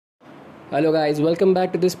Hello, guys, welcome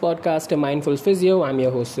back to this podcast, A Mindful Physio. I'm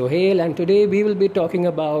your host, Sohail, and today we will be talking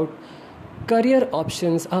about career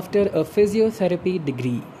options after a physiotherapy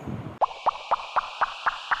degree.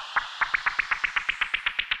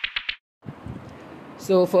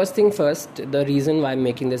 So, first thing first, the reason why I'm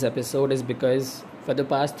making this episode is because for the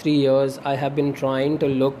past 3 years, I have been trying to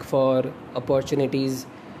look for opportunities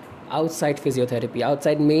outside physiotherapy,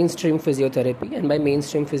 outside mainstream physiotherapy. And by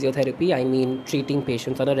mainstream physiotherapy, I mean treating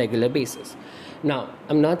patients on a regular basis. Now,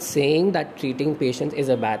 I'm not saying that treating patients is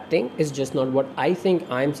a bad thing, it's just not what I think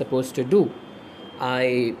I'm supposed to do.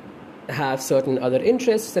 I have certain other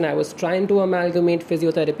interests and I was trying to amalgamate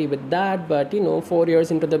physiotherapy with that, but 4 years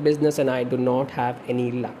into the business and I do not have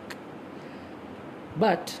any luck.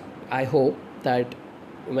 But I hope that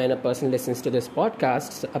when a person listens to this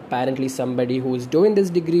podcast, apparently somebody who is doing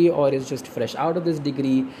this degree or is just fresh out of this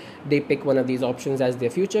degree, they pick one of these options as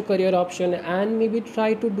their future career option and maybe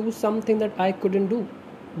try to do something that I couldn't do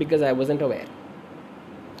because I wasn't aware.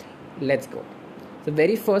 Let's go. The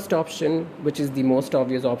very first option, which is the most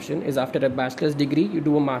obvious option, is after a bachelor's degree, you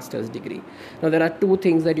do a master's degree. Now, there are two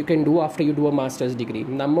things that you can do after you do a master's degree.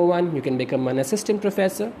 Number one, you can become an assistant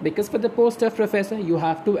professor, because for the post of professor, you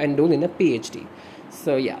have to enroll in a PhD.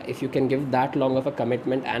 So, yeah, if you can give that long of a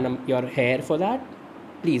commitment and your hair for that,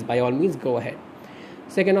 please, by all means, go ahead.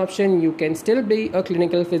 Second option, you can still be a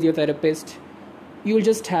clinical physiotherapist. You'll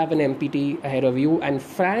just have an MPT ahead of you, and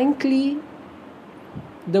frankly,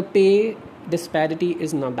 the pay disparity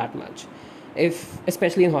is not that much,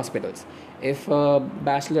 especially in hospitals. If a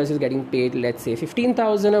bachelor's is getting paid, let's say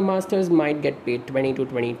 15,000, a master's might get paid 20 to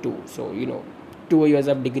 22. So 2 years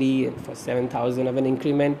of degree for 7,000 of an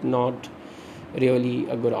increment, not really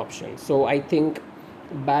a good option. So I think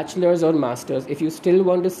bachelor's or master's, if you still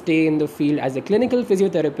want to stay in the field as a clinical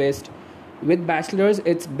physiotherapist with bachelor's,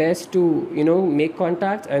 it's best to make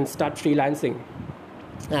contacts and start freelancing.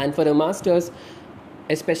 And for a master's,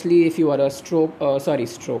 especially if you are a sports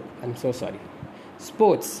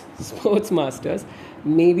masters,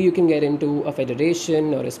 maybe you can get into a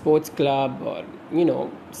federation or a sports club or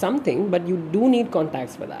something, but you do need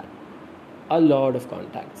contacts for that, a lot of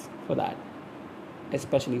contacts for that,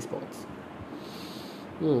 especially sports.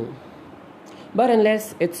 But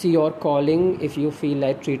unless it's your calling, if you feel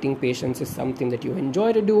like treating patients is something that you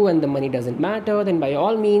enjoy to do and the money doesn't matter, then by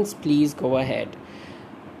all means, please go ahead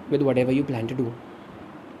with whatever you plan to do.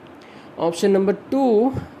 Option number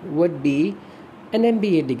 2 would be an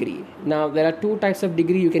MBA degree. Now, there are two types of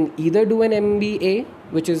degree. You can either do an MBA,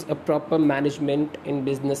 which is a proper management in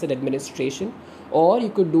business and administration, or you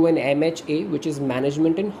could do an MHA, which is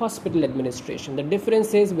management in hospital administration. The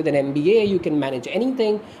difference is with an MBA, you can manage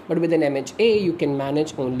anything, but with an MHA, you can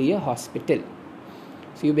manage only a hospital.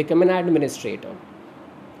 So you become an administrator.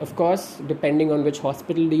 Of course, depending on which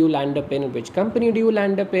hospital do you land up in, which company do you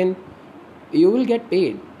land up in, you will get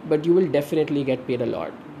paid. But you will definitely get paid a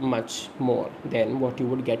lot, much more than what you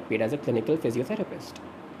would get paid as a clinical physiotherapist.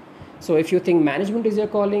 So if you think management is your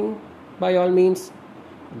calling, by all means,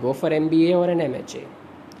 go for MBA or an MHA.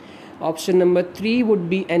 Option number 3 would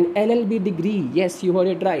be an LLB degree. Yes, you heard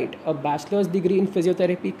it right. A bachelor's degree in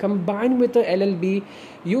physiotherapy combined with a LLB,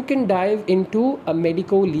 you can dive into a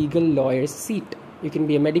medical legal lawyer's seat. You can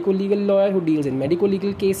be a medical legal lawyer who deals in medical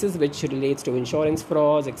legal cases, which relates to insurance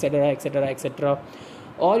frauds, etc., etc., etc.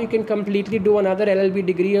 Or you can completely do another LLB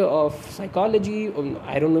degree of psychology.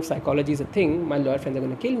 I don't know if psychology is a thing. My lawyer friends are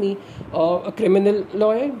going to kill me. Or a criminal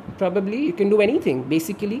lawyer, probably. You can do anything.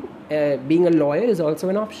 Basically, being a lawyer is also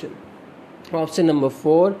an option. Option number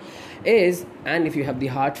 4 is, and if you have the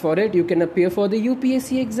heart for it, you can appear for the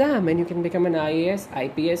UPSC exam and you can become an IAS,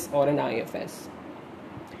 IPS or an IFS.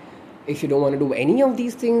 If you don't want to do any of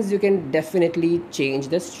these things, you can definitely change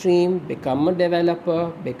the stream, become a developer,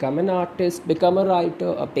 become an artist, become a writer,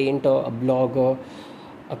 a painter, a blogger,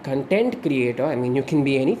 a content creator. I mean, you can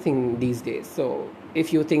be anything these days. So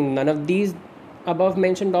if you think none of these above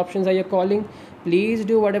mentioned options are your calling, please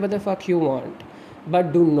do whatever the fuck you want.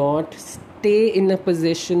 But do not stay in a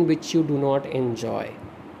position which you do not enjoy.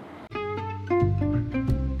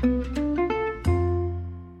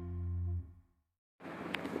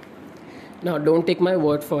 Now, don't take my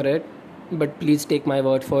word for it, but please take my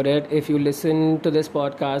word for it. If you listen to this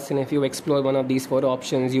podcast and if you explore one of these 4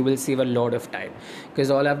 options, you will save a lot of time. Because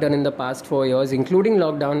all I've done in the past 4 years, including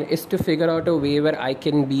lockdown, is to figure out a way where I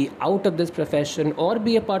can be out of this profession or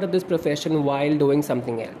be a part of this profession while doing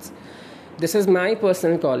something else. This is my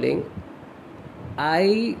personal calling.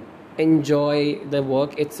 I enjoy the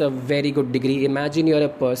work. It's a very good degree. Imagine you're a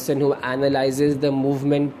person who analyzes the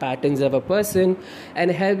movement patterns of a person and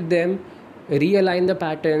help them realign the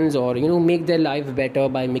patterns, or make their life better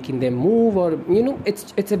by making them move, or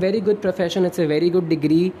it's a very good profession, it's a very good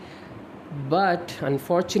degree. But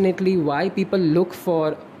unfortunately, why people look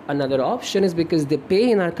for another option is because the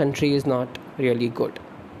pay in our country is not really good.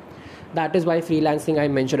 That is why freelancing I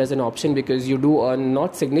mentioned as an option, because you do earn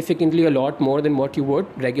not significantly a lot more than what you would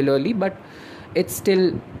regularly, but it's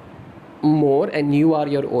still more, and you are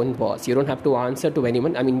your own boss. You don't have to answer to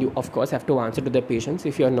anyone. I mean, you of course have to answer to the patients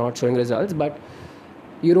if you're not showing results, but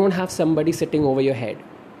you don't have somebody sitting over your head.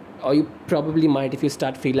 Or you probably might if you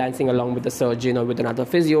start freelancing along with a surgeon or with another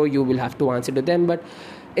physio, you will have to answer to them, but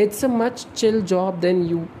it's a much chill job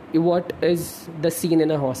than what is the scene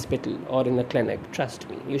in a hospital or in a clinic. Trust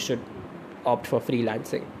me, you should opt for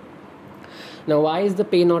freelancing. Now, why is the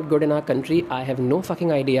pay not good in our country? I have no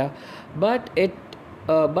fucking idea, but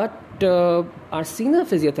our senior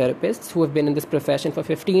physiotherapists who have been in this profession for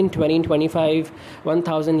 15, 20, 25,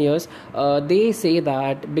 1000 years, they say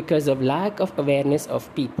that because of lack of awareness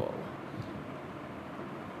of people.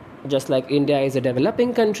 Just like India is a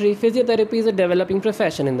developing country, physiotherapy is a developing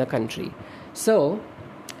profession in the country. So,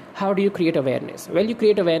 how do you create awareness? Well, you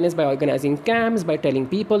create awareness by organizing camps, by telling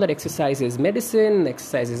people that exercise is medicine,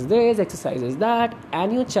 exercise is this, exercise is that,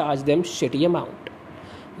 and you charge them shitty amount.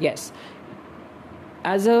 Yes,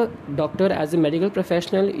 as a doctor, as a medical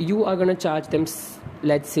professional, you are going to charge them,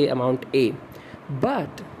 let's say, amount A.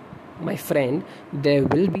 But, my friend, there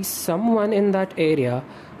will be someone in that area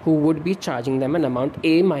who would be charging them an amount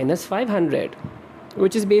A minus 500,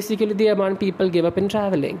 which is basically the amount people give up in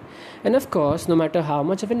traveling. And of course, no matter how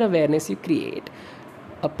much of an awareness you create,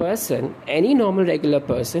 a person, any normal regular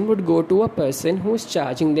person, would go to a person who is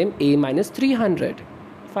charging them A minus 300,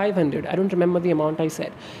 500. I don't remember the amount I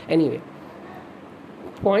said. Anyway,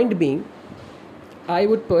 point being, I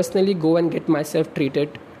would personally go and get myself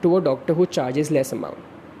treated to a doctor who charges less amount,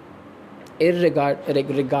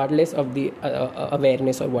 regardless of the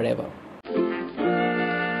awareness or whatever.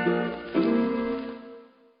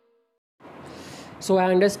 So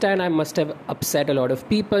I understand I must have upset a lot of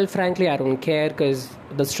people. Frankly, I don't care, because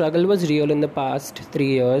the struggle was real in the past 3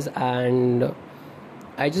 years, and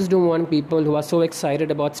I just don't want people who are so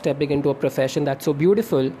excited about stepping into a profession that's so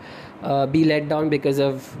beautiful be let down because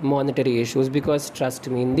of monetary issues. Because trust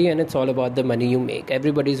me, in the end, it's all about the money you make.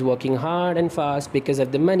 Everybody's working hard and fast because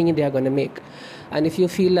of the money they are going to make. And if you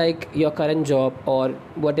feel like your current job or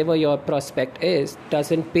whatever your prospect is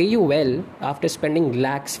doesn't pay you well after spending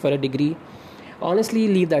lakhs for a degree, honestly,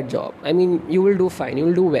 leave that job. I mean, you will do fine, you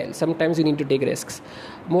will do well. Sometimes you need to take risks.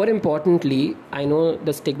 More importantly, I know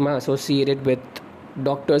the stigma associated with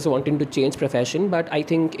doctors wanting to change profession, but I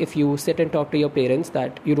think if you sit and talk to your parents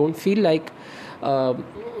that you don't feel like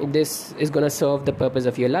this is going to serve the purpose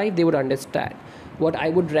of your life, they would understand. What I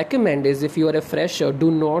would recommend is, if you are a fresher, do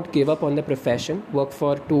not give up on the profession. Work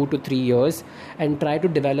for 2 to 3 years and try to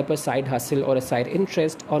develop a side hustle or a side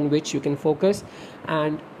interest on which you can focus,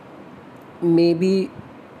 and maybe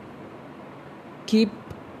keep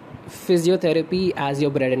physiotherapy as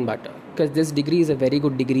your bread and butter, because this degree is a very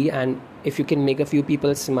good degree, and if you can make a few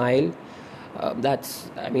people smile, that's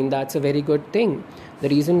a very good thing. The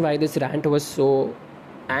reason why this rant was so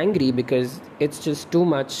angry, because it's just too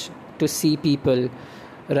much to see people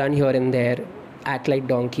run here and there, act like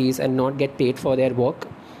donkeys and not get paid for their work.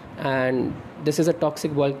 And this is a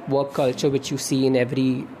toxic work culture which you see in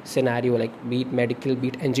every scenario, like be it medical, be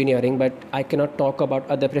it engineering. But I cannot talk about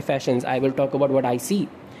other professions. I will talk about what I see.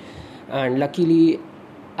 And luckily,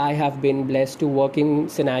 I have been blessed to work in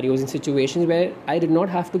scenarios and situations where I did not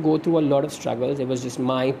have to go through a lot of struggles. It was just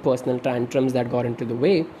my personal tantrums that got into the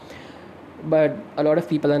way. But a lot of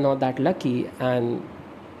people are not that lucky, and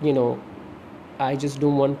I just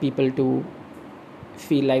don't want people to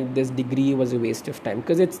feel like this degree was a waste of time,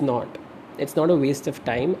 because it's not a waste of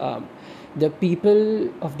time. The people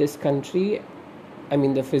of this country, I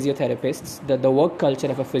mean the physiotherapists, the work culture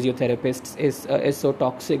of a physiotherapist is so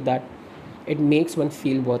toxic that it makes one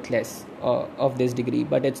feel worthless of this degree.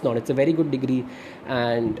 But it's not. It's a very good degree,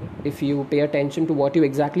 and if you pay attention to what you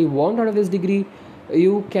exactly want out of this degree,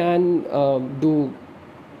 you can do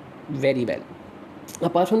very well.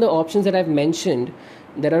 Apart from the options that I've mentioned,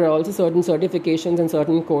 there are also certain certifications and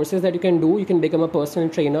certain courses that you can do. You can become a personal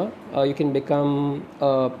trainer. You can become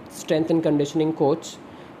a strength and conditioning coach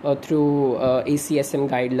through ACSM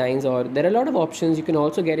guidelines, or there are a lot of options. You can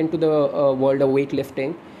also get into the world of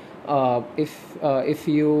weightlifting. If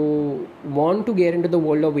you want to get into the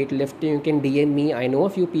world of weightlifting, you can DM me. I know a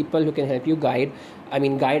few people who can help you guide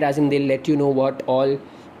as in they'll let you know what all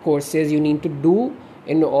courses you need to do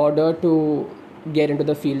in order to get into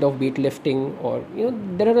the field of weightlifting, or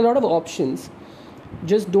there are a lot of options.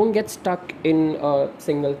 Just don't get stuck in a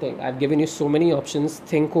single thing. I've given you so many options.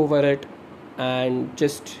 Think over it and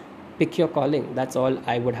just pick your calling. That's all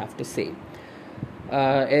I would have to say.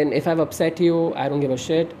 And if I've upset you, I don't give a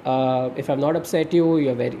shit. If I've not upset you,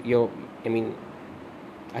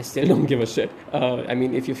 I still don't give a shit.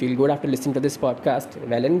 If you feel good after listening to this podcast,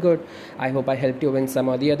 well and good. I hope I helped you in some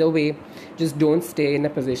or the other way. Just don't stay in a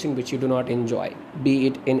position which you do not enjoy. Be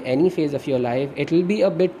it in any phase of your life. It'll be a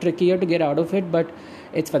bit trickier to get out of it, but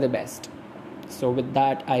it's for the best. So with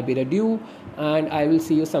that, I bid adieu, and I will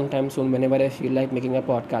see you sometime soon whenever I feel like making a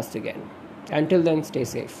podcast again. Until then, stay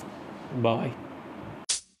safe. Bye.